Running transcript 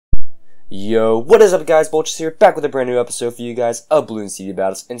Yo, what is up guys, Boltrix here, back with a brand new episode for you guys of Bloons TD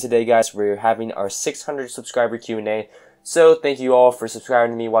Battles, and today guys, we're having our 600 subscriber Q&A, so thank you all for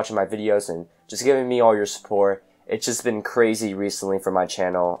subscribing to me, watching my videos, and just giving me all your support. It's just been crazy recently for my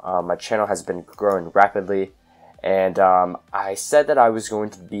channel. My channel has been growing rapidly, and I said that I was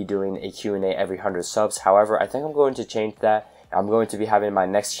going to be doing a Q&A every 100 subs, however, I think I'm going to change that. I'm going to be having my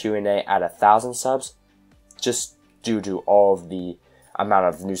next Q&A at 1,000 subs, just due to all of the amount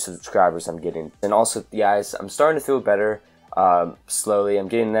of new subscribers I'm getting. And also guys, I'm starting to feel better slowly. I'm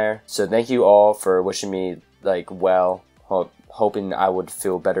getting there, so thank you all for wishing me well, hoping I would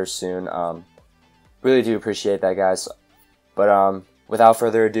feel better soon. Really do appreciate that guys, but without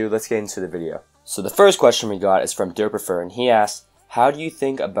further ado, let's get into the video. So the first question we got is from Derprefer, and he asked, how do you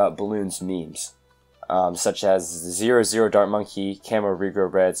think about Bloons memes, such as 00 Dart Monkey, Camo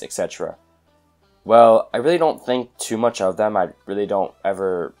Regrow Reds, etc.? Well, I really don't think too much of them. I really don't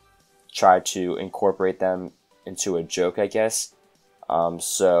ever try to incorporate them into a joke, I guess.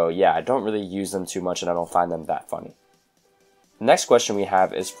 So yeah, I don't really use them too much and I don't find them that funny. The next question we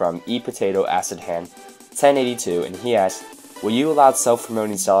have is from ePotato Acid Hand 1082, and he asks, will you allow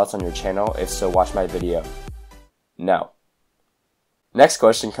self-promoting sellouts on your channel? If so, watch my video. No. Next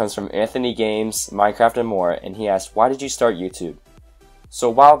question comes from Anthony Games, Minecraft and More, and he asks, why did you start YouTube? So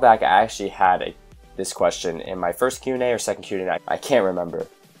a while back I actually had this question in my first Q&A or second Q&A, I can't remember.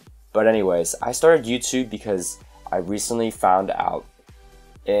 But anyways, I started YouTube because I recently found out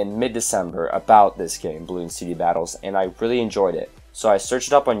in mid-December about this game, Bloons TD Battles, and I really enjoyed it. So I searched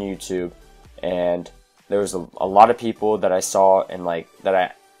it up on YouTube, and there was a lot of people that I saw and that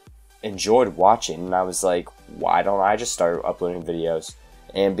I enjoyed watching, and I was like, why don't I just start uploading videos?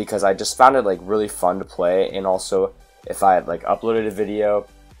 And because I just found it really fun to play, and also if I had uploaded a video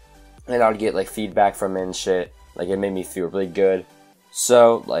and I would get feedback from it and shit, it made me feel really good.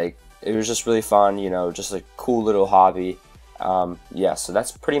 So it was just really fun, you know, just a cool little hobby. Yeah, so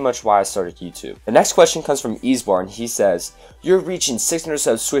that's pretty much why I started YouTube. The next question comes from Easebar, and he says, you're reaching 600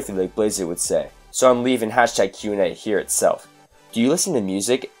 subs swiftly like Blazer would say, so I'm leaving hashtag Q&A here itself. Do you listen to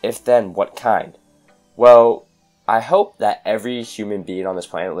music? If then, what kind? Well, I hope that every human being on this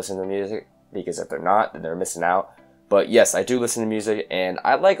planet listens to music, because if they're not, then they're missing out. But yes, I do listen to music, and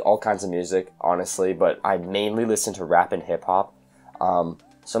I like all kinds of music, honestly, but I mainly listen to rap and hip-hop.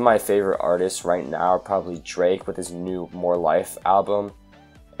 Some of my favorite artists right now are probably Drake with his new More Life album,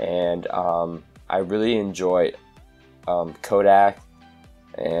 and I really enjoy Kodak,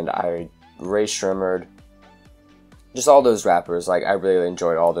 and Ray Shrimmered, just all those rappers. I really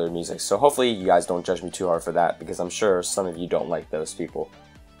enjoyed all their music, so hopefully you guys don't judge me too hard for that, because I'm sure some of you don't like those people.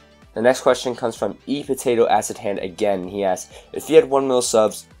 The next question comes from ePotato Acid Hand again. He asks, if you had 1 million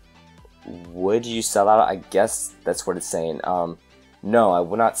subs, would you sell out? I guess that's what it's saying. No, I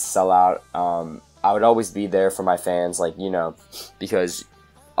would not sell out. I would always be there for my fans, you know, because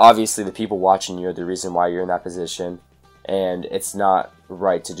obviously the people watching you are the reason why you're in that position, and it's not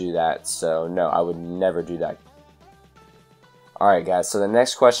right to do that, so no, I would never do that. Alright guys, so the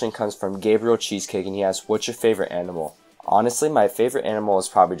next question comes from Gabriel Cheesecake, and he asks, what's your favorite animal? Honestly, my favorite animal is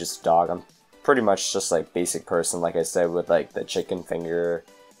probably just a dog. I'm pretty much just basic person, like I said, with the chicken finger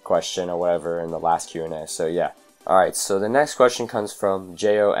question or whatever in the last Q&A, so yeah. Alright, so the next question comes from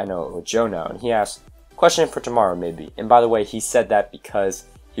Jono, or Jono, and he asks, question for tomorrow maybe. And by the way, he said that because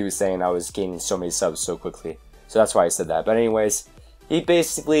he was saying I was gaining so many subs so quickly, so that's why he said that. But anyways, he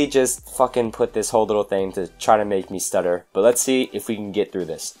basically just fucking put this whole little thing to try to make me stutter, but let's see if we can get through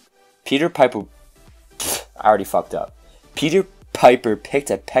this. Peter Piper, I already fucked up. Peter Piper picked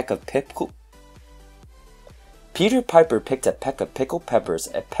a peck of pickled peppers.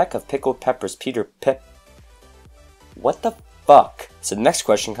 A peck of pickled peppers. What the fuck? So the next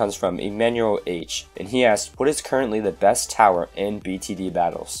question comes from Emmanuel H, and he asked, what is currently the best tower in BTD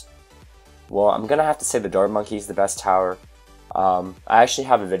Battles? Well, I'm gonna have to say the Dart Monkey is the best tower. I actually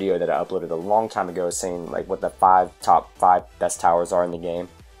have a video that I uploaded a long time ago saying what the top 5 best towers are in the game.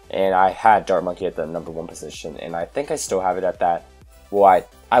 And I had Dart Monkey at the #1 position, and I think I still have it at that. Well,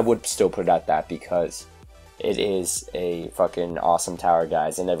 I would still put it at that because it is a fucking awesome tower,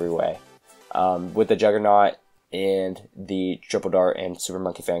 guys, in every way. With the Juggernaut and the Triple Dart and Super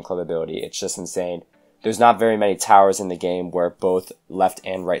Monkey Fan Club ability, it's just insane. There's not very many towers in the game where both left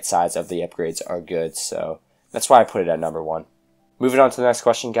and right sides of the upgrades are good, so that's why I put it at #1. Moving on to the next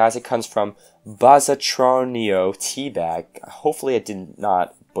question, guys, it comes from Bazatronio Teabag. Hopefully I did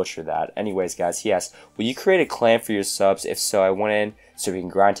not butcher that. Anyways, guys, he asked, will you create a clan for your subs? If so, I want in so we can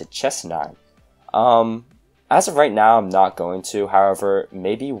grind to chest 9. As of right now, I'm not going to. However,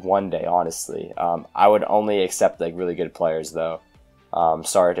 maybe one day, honestly. I would only accept really good players though.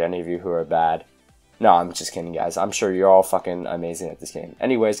 Sorry to any of you who are bad. No, I'm just kidding, guys. I'm sure you're all fucking amazing at this game.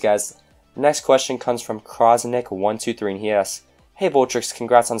 Anyways, guys, next question comes from Krosnick123, and he asks, "Hey Boltrix,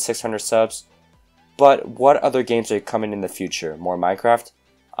 congrats on 600 subs. But what other games are coming in the future? More Minecraft?"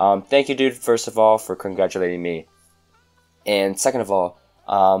 Thank you, dude, first of all, for congratulating me. And second of all,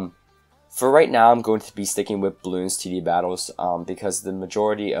 for right now, I'm going to be sticking with Bloons TD Battles, because the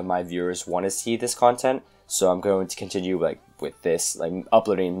majority of my viewers want to see this content. So I'm going to continue with this,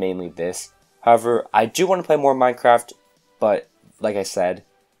 uploading mainly this. However, I do want to play more Minecraft, but like I said,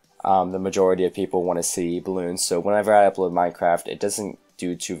 the majority of people want to see balloons. So whenever I upload Minecraft, it doesn't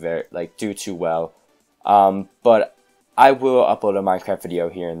do too well. But I will upload a Minecraft video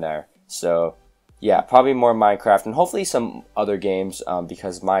here and there. So yeah, probably more Minecraft and hopefully some other games,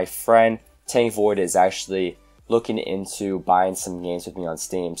 because my friend Tank Void is actually looking into buying some games with me on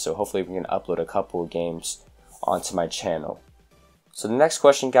Steam. So hopefully we can upload a couple of games onto my channel. So the next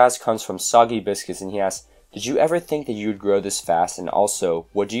question, guys, comes from Soggy Biscuits, and he asks, "Did you ever think that you would grow this fast? And also,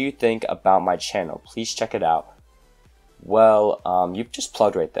 what do you think about my channel? Please check it out." Well, you just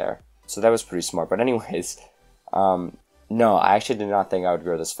plugged right there, so that was pretty smart. But anyways, no, I actually did not think I would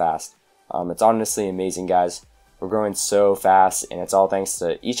grow this fast. It's honestly amazing, guys. We're growing so fast, and it's all thanks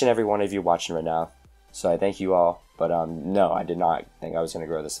to each and every one of you watching right now. So I thank you all. But no, I did not think I was going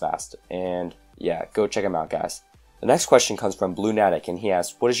to grow this fast. And yeah, go check them out, guys. The next question comes from Bloonatic, and he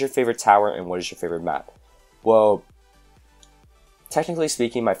asks, "What is your favorite tower and what is your favorite map?" Well, technically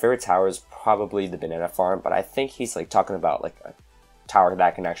speaking, my favorite tower is probably the banana farm, but I think he's talking about a tower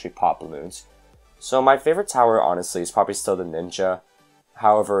that can actually pop balloons. So my favorite tower, honestly, is probably still the ninja.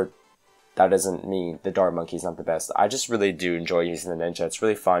 However, that doesn't mean the dart monkey is not the best. I just really do enjoy using the ninja. It's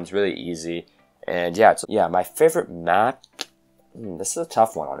really fun. It's really easy. And yeah, my favorite map. This is a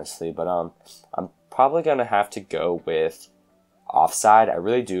tough one, honestly, but I'm probably gonna have to go with Offside. I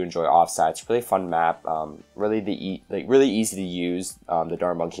really do enjoy Offside. It's a really fun map. Really easy to use. The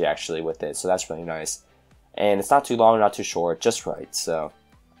dart monkey actually with it, so that's really nice. And it's not too long, not too short, just right. So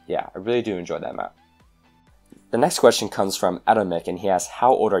yeah, I really do enjoy that map. The next question comes from Atomic, and he asks,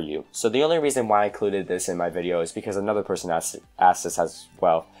 "How old are you?" So the only reason why I included this in my video is because another person asked this as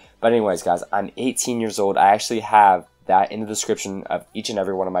well. But anyways, guys, I'm 18 years old. I actually have that in the description of each and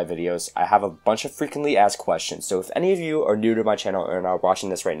every one of my videos. I have a bunch of frequently asked questions. So if any of you are new to my channel and are watching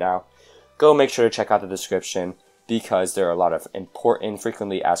this right now, go make sure to check out the description because there are a lot of important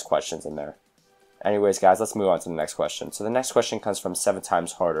frequently asked questions in there. Anyways, guys, let's move on to the next question. So the next question comes from 7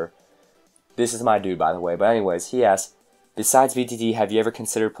 Times Harder. This is my dude, by the way. But anyways, he asks, "Besides BTD, have you ever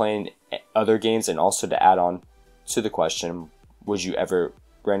considered playing other games?" And also to add on to the question, would you ever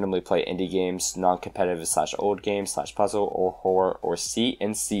randomly play indie games, non-competitive / old games / puzzle or horror or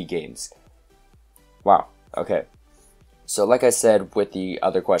C&C games? Wow, okay. So like I said with the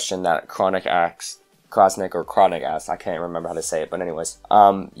other question that Krosnick asked, I can't remember how to say it, but anyways.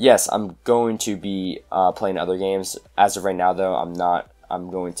 Yes, I'm going to be playing other games. As of right now though, I'm not.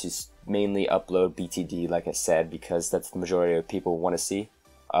 I'm going to mainly upload BTD, like I said, because that's the majority of people want to see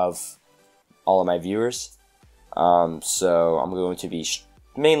of all of my viewers. So I'm going to be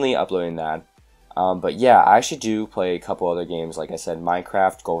mainly uploading that. But yeah, I actually do play a couple other games, like I said,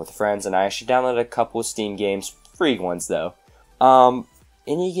 Minecraft, Go with Friends, and I actually downloaded a couple Steam games, free ones though.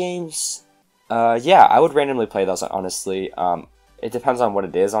 Indie games, yeah, I would randomly play those, honestly. It depends on what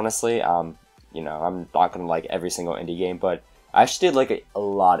it is, honestly. You know, I'm not gonna like every single indie game, but I actually did like a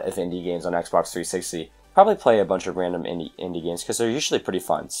lot of indie games on Xbox 360. Probably play a bunch of random indie games because they're usually pretty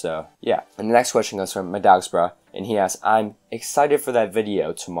fun, so yeah. And the next question comes from Madagsbra, and he asks, "I'm excited for that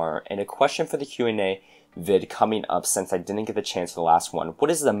video tomorrow, and a question for the Q&A vid coming up since I didn't get the chance for the last one.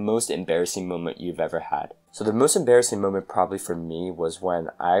 What is the most embarrassing moment you've ever had?" So the most embarrassing moment probably for me was when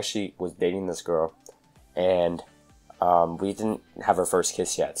I actually was dating this girl, and we didn't have our first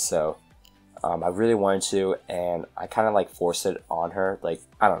kiss yet, so I really wanted to, and I kind of forced it on her.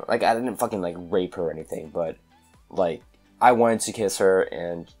 I don't know, I didn't fucking rape her or anything, but I wanted to kiss her,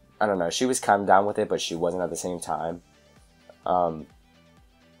 and I don't know, she was kind of down with it, but she wasn't at the same time. But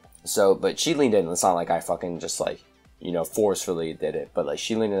she leaned in. It's not like I fucking just forcefully did it, but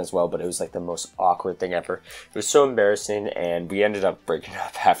she leaned in as well. But it was the most awkward thing ever. It was so embarrassing, and we ended up breaking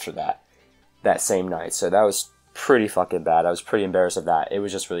up after that same night. So that was pretty fucking bad. I was pretty embarrassed of that. It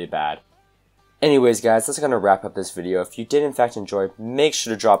was just really bad. Anyways, guys, that's gonna wrap up this video. If you did in fact enjoy, make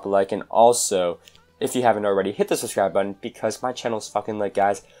sure to drop a like, and also, if you haven't already, hit the subscribe button because my channel is fucking lit,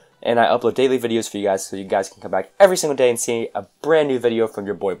 guys. And I upload daily videos for you guys, so you guys can come back every single day and see a brand new video from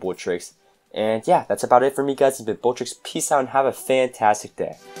your boy Boltrix. And yeah, that's about it for me, guys. It's been Boltrix. Peace out and have a fantastic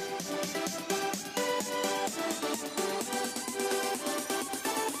day.